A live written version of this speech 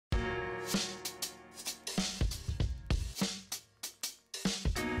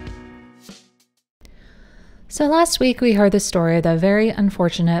So last week we heard the story of the very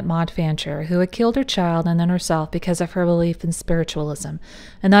unfortunate Maud Fancher who had killed her child and then herself because of her belief in spiritualism,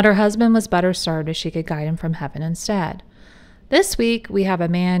 and that her husband was better served if she could guide him from heaven instead. This week we have a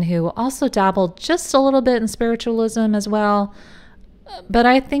man who also dabbled just a little bit in spiritualism as well, but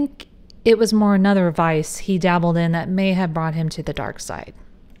I think it was more another vice he dabbled in that may have brought him to the dark side.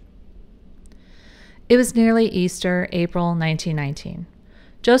 It was nearly Easter, April 1919.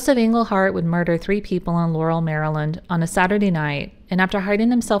 Joseph Englehart would murder 3 people in Laurel, Maryland on a Saturday night, and after hiding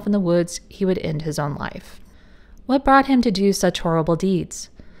himself in the woods, he would end his own life. What brought him to do such horrible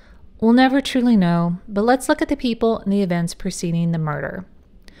deeds? We'll never truly know, but let's look at the people and the events preceding the murder.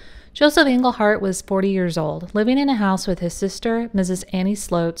 Joseph Englehart was 40 years old, living in a house with his sister, Mrs. Annie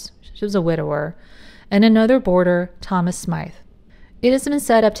Sloats, she was a widower, and another boarder, Thomas Smythe. It has been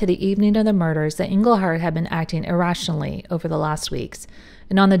said up to the evening of the murders that Englehart had been acting irrationally over the last weeks,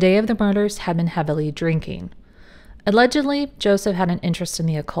 and on the day of the murders had been heavily drinking. Allegedly, Joseph had an interest in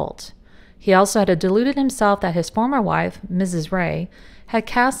the occult. He also had deluded himself that his former wife, Mrs. Ray, had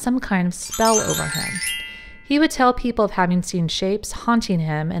cast some kind of spell over him. He would tell people of having seen shapes haunting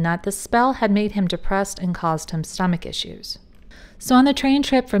him and that the spell had made him depressed and caused him stomach issues. So on the train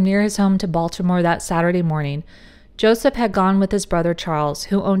trip from near his home to Baltimore that Saturday morning, Joseph had gone with his brother Charles,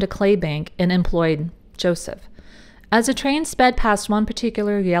 who owned a clay bank and employed Joseph. As the train sped past one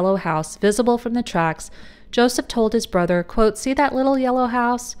particular yellow house visible from the tracks, Joseph told his brother, quote, "See that little yellow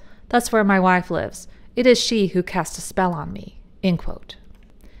house? That's where my wife lives. It is she who cast a spell on me," end quote.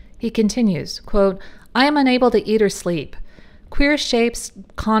 He continues, quote, "I am unable to eat or sleep. Queer shapes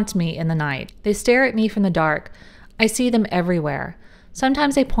haunt me in the night. They stare at me from the dark. I see them everywhere.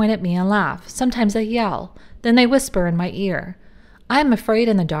 Sometimes they point at me and laugh. Sometimes they yell. Then they whisper in my ear. I am afraid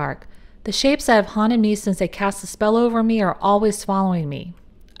in the dark. The shapes that have haunted me since they cast a spell over me are always following me.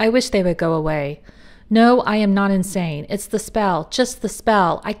 I wish they would go away. No, I am not insane. It's the spell, just the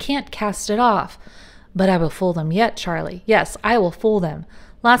spell. I can't cast it off. But I will fool them yet, Charlie. Yes, I will fool them.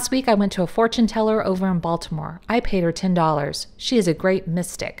 Last week I went to a fortune teller over in Baltimore. I paid her $10. She is a great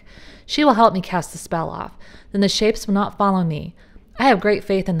mystic. She will help me cast the spell off. Then the shapes will not follow me. I have great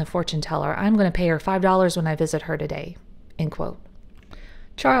faith in the fortune teller. I'm going to pay her $5 when I visit her today." End quote.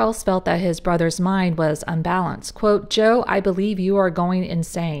 Charles felt that his brother's mind was unbalanced. Quote, "Joe, I believe you are going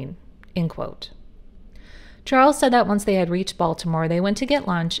insane." End quote. Charles said that once they had reached Baltimore, they went to get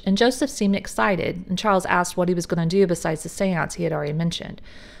lunch, and Joseph seemed excited, and Charles asked what he was going to do besides the seance he had already mentioned.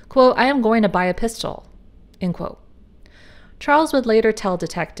 Quote, "I am going to buy a pistol." End quote. Charles would later tell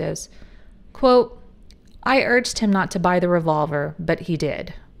detectives, quote, "I urged him not to buy the revolver, but he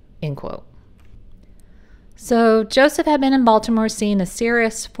did." End quote. So Joseph had been in Baltimore seeing a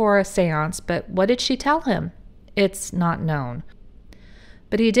seeress for a seance, but what did she tell him? It's not known.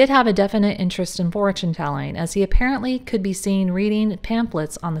 But he did have a definite interest in fortune telling, as he apparently could be seen reading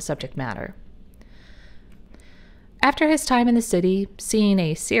pamphlets on the subject matter. After his time in the city, seeing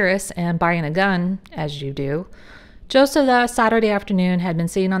a seeress and buying a gun, as you do, Joseph that Saturday afternoon had been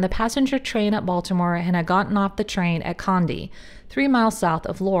sitting on the passenger train at Baltimore and had gotten off the train at Condy, 3 miles south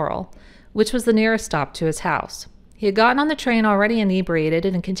of Laurel, which was the nearest stop to his house. He had gotten on the train already inebriated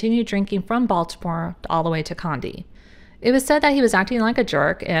and continued drinking from Baltimore all the way to Condy. It was said that he was acting like a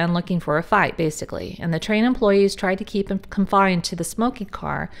jerk and looking for a fight, basically, and the train employees tried to keep him confined to the smoking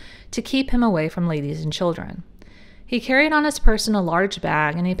car to keep him away from ladies and children. He carried on his person a large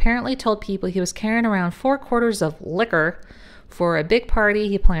bag, and he apparently told people he was carrying around 4 quarters of liquor for a big party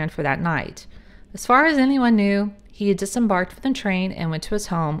he planned for that night. As far as anyone knew, he had disembarked from the train and went to his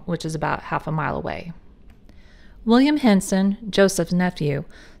home, which is about half a mile away. William Henson, Joseph's nephew,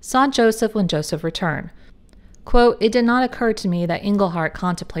 saw Joseph when Joseph returned. Quote, "It did not occur to me that Englehart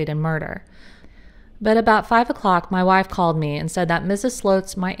contemplated murder. But about 5 o'clock, my wife called me and said that Mrs.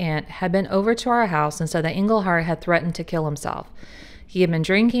 Sloats, my aunt, had been over to our house and said that Englehart had threatened to kill himself. He had been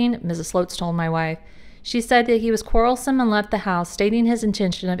drinking, Mrs. Sloats told my wife. She said that he was quarrelsome and left the house, stating his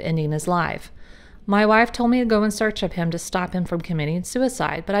intention of ending his life. My wife told me to go in search of him to stop him from committing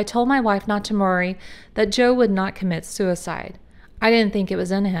suicide, but I told my wife not to worry, that Joe would not commit suicide. I didn't think it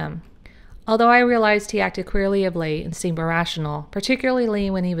was in him. Although I realized he acted queerly of late and seemed irrational, particularly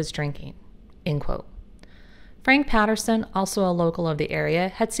when he was drinking." End quote. Frank Patterson, also a local of the area,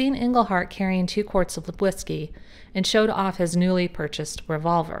 had seen Englehart carrying 2 quarts of whiskey and showed off his newly purchased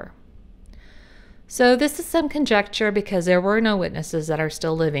revolver. So this is some conjecture because there were no witnesses that are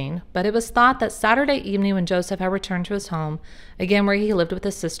still living, but it was thought that Saturday evening when Joseph had returned to his home, again where he lived with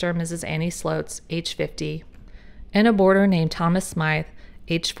his sister, Mrs. Annie Sloats, age 50, and a boarder named Thomas Smythe,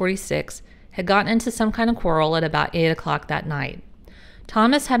 age 46, had gotten into some kind of quarrel at about 8 o'clock that night.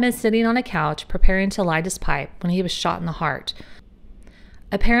 Thomas had been sitting on a couch preparing to light his pipe when he was shot in the heart,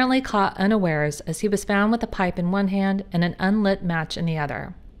 apparently caught unawares as he was found with a pipe in one hand and an unlit match in the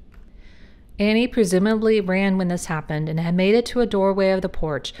other. Annie presumably ran when this happened and had made it to a doorway of the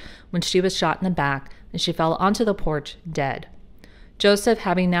porch when she was shot in the back, and she fell onto the porch dead. Joseph,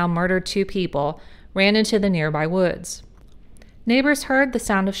 having now murdered 2 people, ran into the nearby woods. Neighbors heard the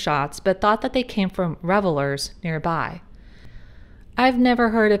sound of shots but thought that they came from revelers nearby. I've never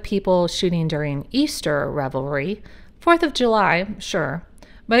heard of people shooting during Easter revelry. 4th of July, sure,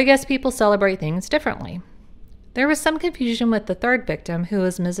 but I guess people celebrate things differently. There was some confusion with the 3rd victim, who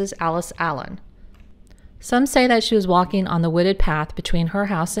was Mrs. Alice Allen. Some say that she was walking on the wooded path between her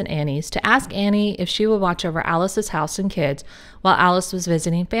house and Annie's to ask Annie if she would watch over Alice's house and kids while Alice was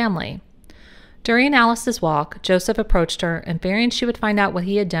visiting family. During Alice's walk, Joseph approached her, and fearing she would find out what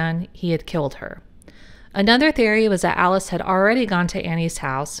he had done, he had killed her. Another theory was that Alice had already gone to Annie's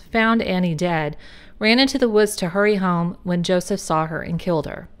house, found Annie dead, ran into the woods to hurry home when Joseph saw her and killed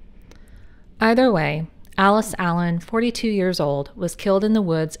her. Either way, Alice Allen, 42 years old, was killed in the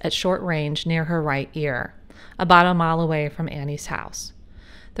woods at short range near her right ear, about a mile away from Annie's house.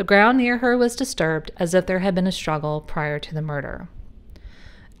 The ground near her was disturbed, as if there had been a struggle prior to the murder.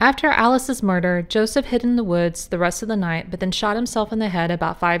 After Alice's murder, Joseph hid in the woods the rest of the night, but then shot himself in the head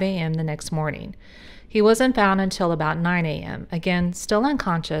about 5 a.m. the next morning. He wasn't found until about 9 a.m., again still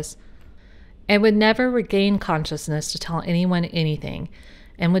unconscious, and would never regain consciousness to tell anyone anything,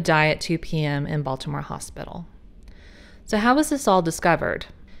 and would die at 2 p.m. in Baltimore Hospital. So how was this all discovered?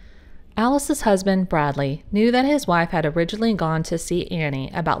 Alice's husband, Bradley, knew that his wife had originally gone to see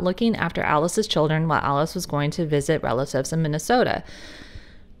Annie about looking after Alice's children while Alice was going to visit relatives in Minnesota,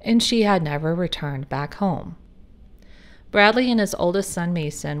 and she had never returned back home. Bradley and his oldest son,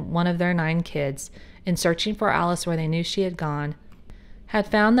 Mason, one of their 9 kids, in searching for Alice where they knew she had gone, had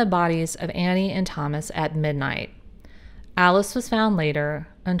found the bodies of Annie and Thomas at midnight. Alice was found later,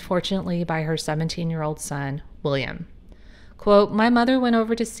 unfortunately, by her 17-year-old son, William. Quote, "My mother went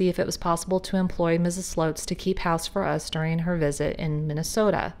over to see if it was possible to employ Mrs. Sloats to keep house for us during her visit in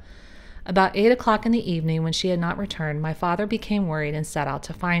Minnesota. About 8 o'clock in the evening, when she had not returned, my father became worried and set out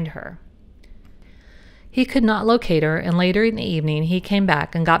to find her. He could not locate her, and later in the evening he came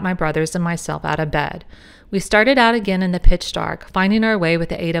back and got my brothers and myself out of bed. We started out again in the pitch dark, finding our way with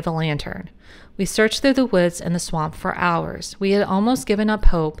the aid of a lantern. We searched through the woods and the swamp for hours. We had almost given up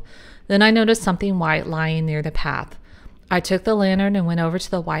hope. Then I noticed something white lying near the path. I took the lantern and went over to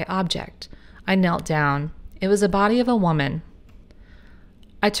the white object. I knelt down. It was the body of a woman.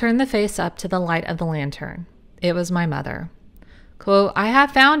 I turned the face up to the light of the lantern. It was my mother. Quote, 'I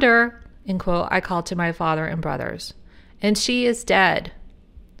have found her,' end quote, I called to my father and brothers. 'And she is dead.'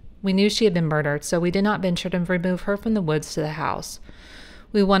 We knew she had been murdered, so we did not venture to remove her from the woods to the house.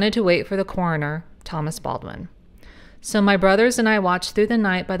 We wanted to wait for the coroner, Thomas Baldwin. So my brothers and I watched through the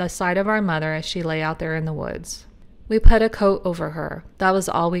night by the side of our mother as she lay out there in the woods. We put a coat over her. That was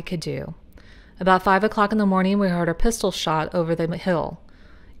all we could do. About 5 o'clock in the morning, we heard a pistol shot over the hill.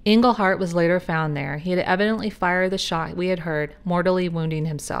 Englehart was later found there. He had evidently fired the shot we had heard, mortally wounding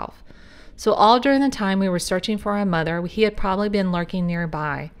himself. So all during the time we were searching for our mother, he had probably been lurking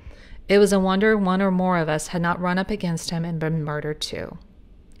nearby. It was a wonder one or more of us had not run up against him and been murdered too."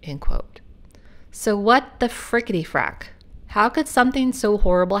 End quote. So what the frickety-frack? How could something so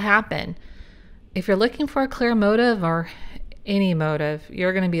horrible happen? If you're looking for a clear motive, or any motive,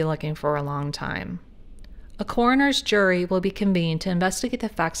 you're going to be looking for a long time. A coroner's jury will be convened to investigate the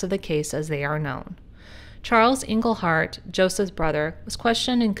facts of the case as they are known. Charles Englehart, Joseph's brother, was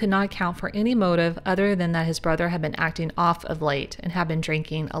questioned and could not account for any motive other than that his brother had been acting off of late and had been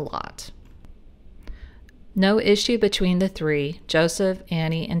drinking a lot. No issue between the three, Joseph,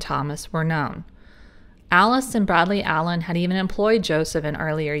 Annie, and Thomas, were known. Alice and Bradley Allen had even employed Joseph in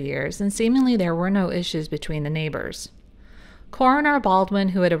earlier years, and seemingly there were no issues between the neighbors. Coroner Baldwin,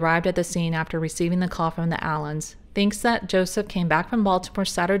 who had arrived at the scene after receiving the call from the Allens, thinks that Joseph came back from Baltimore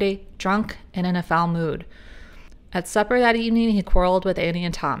Saturday drunk and in a foul mood. At supper that evening, he quarreled with Annie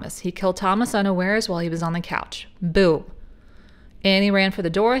and Thomas. He killed Thomas unawares while he was on the couch. Boom. Annie ran for the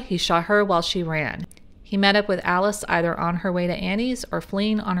door. He shot her while she ran. He met up with Alice either on her way to Annie's or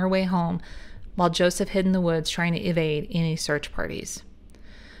fleeing on her way home, while Joseph hid in the woods trying to evade any search parties.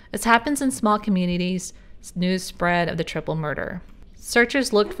 As happens in small communities, news spread of the triple murder.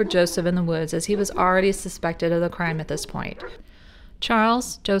 Searchers looked for Joseph in the woods as he was already suspected of the crime at this point.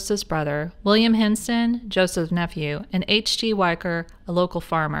 Charles, Joseph's brother, William Henson, Joseph's nephew, and H.G. Weicker, a local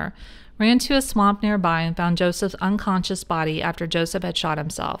farmer, ran to a swamp nearby and found Joseph's unconscious body after Joseph had shot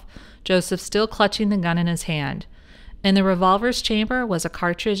himself, Joseph still clutching the gun in his hand. In the revolver's chamber was a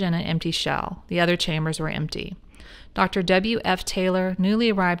cartridge and an empty shell. The other chambers were empty. Dr. W.F. Taylor, newly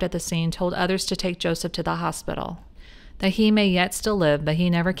arrived at the scene, told others to take Joseph to the hospital, that he may yet still live, but he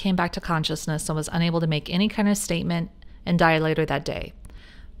never came back to consciousness and was unable to make any kind of statement and died later that day.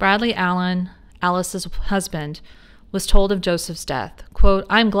 Bradley Allen, Alice's husband, was told of Joseph's death, quote,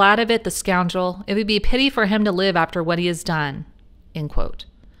 "I'm glad of it, the scoundrel. It would be a pity for him to live after what he has done," end quote.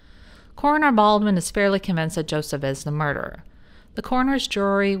 Coroner Baldwin is fairly convinced that Joseph is the murderer. The coroner's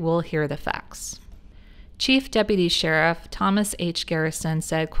jury will hear the facts. Chief Deputy Sheriff Thomas H. Garrison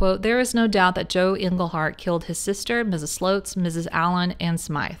said, quote, "There is no doubt that Joe Englehart killed his sister, Mrs. Sloats, Mrs. Allen, and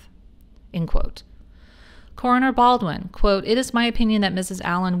Smythe," end quote. Coroner Baldwin, quote, "It is my opinion that Mrs.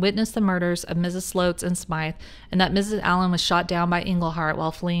 Allen witnessed the murders of Mrs. Sloats and Smythe, and that Mrs. Allen was shot down by Englehart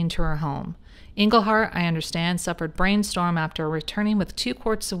while fleeing to her home. Englehart, I understand, suffered brainstorm after returning with 2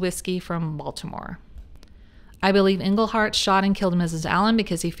 quarts of whiskey from Baltimore. I believe Englehart shot and killed Mrs. Allen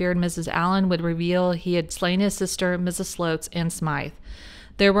because he feared Mrs. Allen would reveal he had slain his sister, Mrs. Sloats, and Smythe.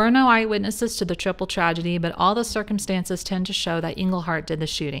 There were no eyewitnesses to the triple tragedy, but all the circumstances tend to show that Englehart did the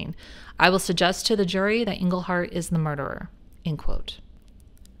shooting. I will suggest to the jury that Englehart is the murderer," end quote.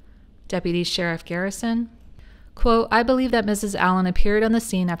 Deputy Sheriff Garrison, quote, "I believe that Mrs. Allen appeared on the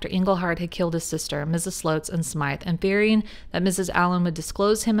scene after Englehart had killed his sister, Mrs. Sloats, and Smythe, and fearing that Mrs. Allen would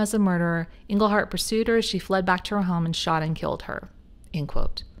disclose him as a murderer, Englehart pursued her as she fled back to her home and shot and killed her," end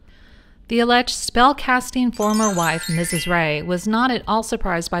quote. The alleged spell-casting former wife, Mrs. Ray, was not at all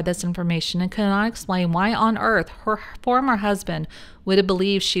surprised by this information and could not explain why on earth her former husband would have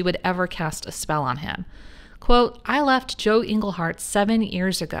believed she would ever cast a spell on him. Quote, "I left Joe Englehart 7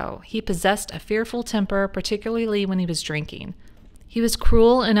 years ago. He possessed a fearful temper, particularly when he was drinking. He was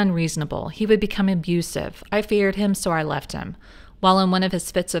cruel and unreasonable. He would become abusive. I feared him, so I left him. While in one of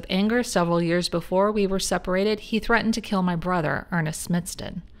his fits of anger several years before we were separated, he threatened to kill my brother, Ernest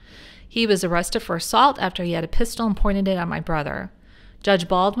Smithston. He was arrested for assault after he had a pistol and pointed it at my brother. Judge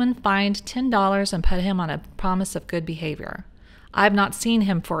Baldwin fined $10 and put him on a promise of good behavior. I have not seen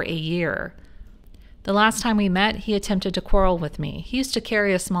him for a year. The last time we met, he attempted to quarrel with me. He used to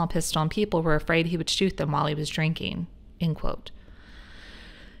carry a small pistol and people were afraid he would shoot them while he was drinking," end quote.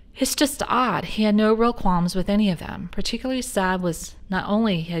 It's just odd. He had no real qualms with any of them. Particularly sad was not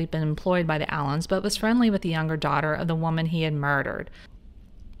only had he been employed by the Allens, but was friendly with the younger daughter of the woman he had murdered.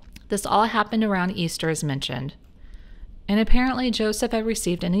 This all happened around Easter as mentioned. And apparently Joseph had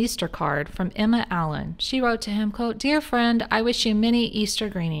received an Easter card from Emma Allen. She wrote to him, quote, "Dear friend, I wish you many Easter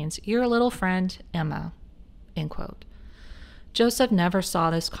greetings. Your little friend, Emma," end quote. Joseph never saw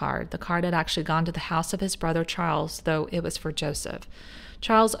this card. The card had actually gone to the house of his brother Charles, though it was for Joseph.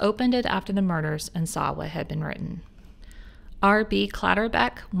 Charles opened it after the murders and saw what had been written. R.B.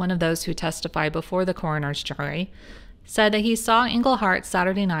 Clatterbeck, one of those who testified before the coroner's jury, said that he saw Englehart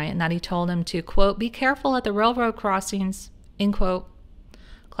Saturday night and that he told him to, quote, "Be careful at the railroad crossings," end quote.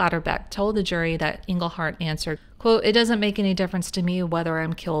 Clatterbeck told the jury that Englehart answered, quote, "It doesn't make any difference to me whether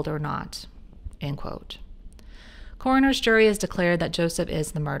I'm killed or not," end quote. Coroner's jury has declared that Joseph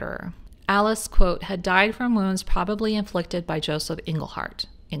is the murderer. Alice, quote, "had died from wounds probably inflicted by Joseph Englehart,"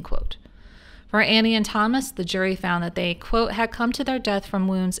 end quote. For Annie and Thomas, the jury found that they, quote, "had come to their death from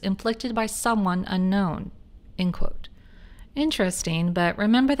wounds inflicted by someone unknown," end quote. Interesting, but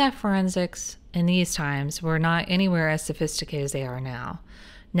remember that forensics in these times were not anywhere as sophisticated as they are now.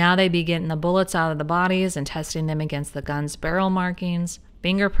 Now they'd be getting the bullets out of the bodies and testing them against the gun's barrel markings,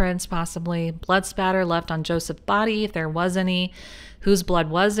 fingerprints possibly, blood spatter left on Joseph's body if there was any, whose blood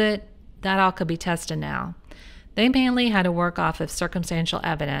was it, that all could be tested now. They mainly had to work off of circumstantial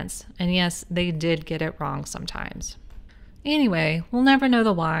evidence, and yes, they did get it wrong sometimes. Anyway, we'll never know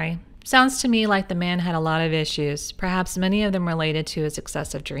the why. Sounds to me like the man had a lot of issues, perhaps many of them related to his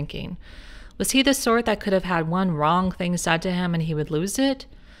excessive drinking. Was he the sort that could have had one wrong thing said to him and he would lose it?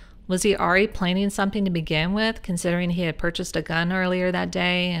 Was he already planning something to begin with, considering he had purchased a gun earlier that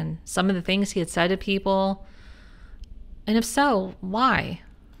day and some of the things he had said to people? And if so, why?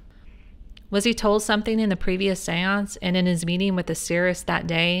 Was he told something in the previous seance and in his meeting with the seeress that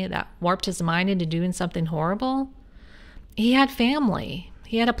day that warped his mind into doing something horrible? He had family.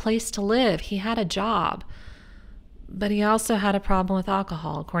 He had a place to live. He had a job. But he also had a problem with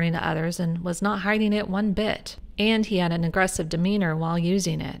alcohol, according to others, and was not hiding it one bit. And he had an aggressive demeanor while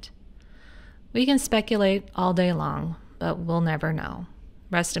using it. We can speculate all day long, but we'll never know.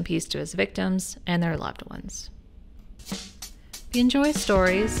 Rest in peace to his victims and their loved ones. If you enjoy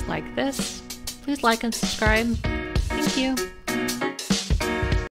stories like this, please like and subscribe. Thank you.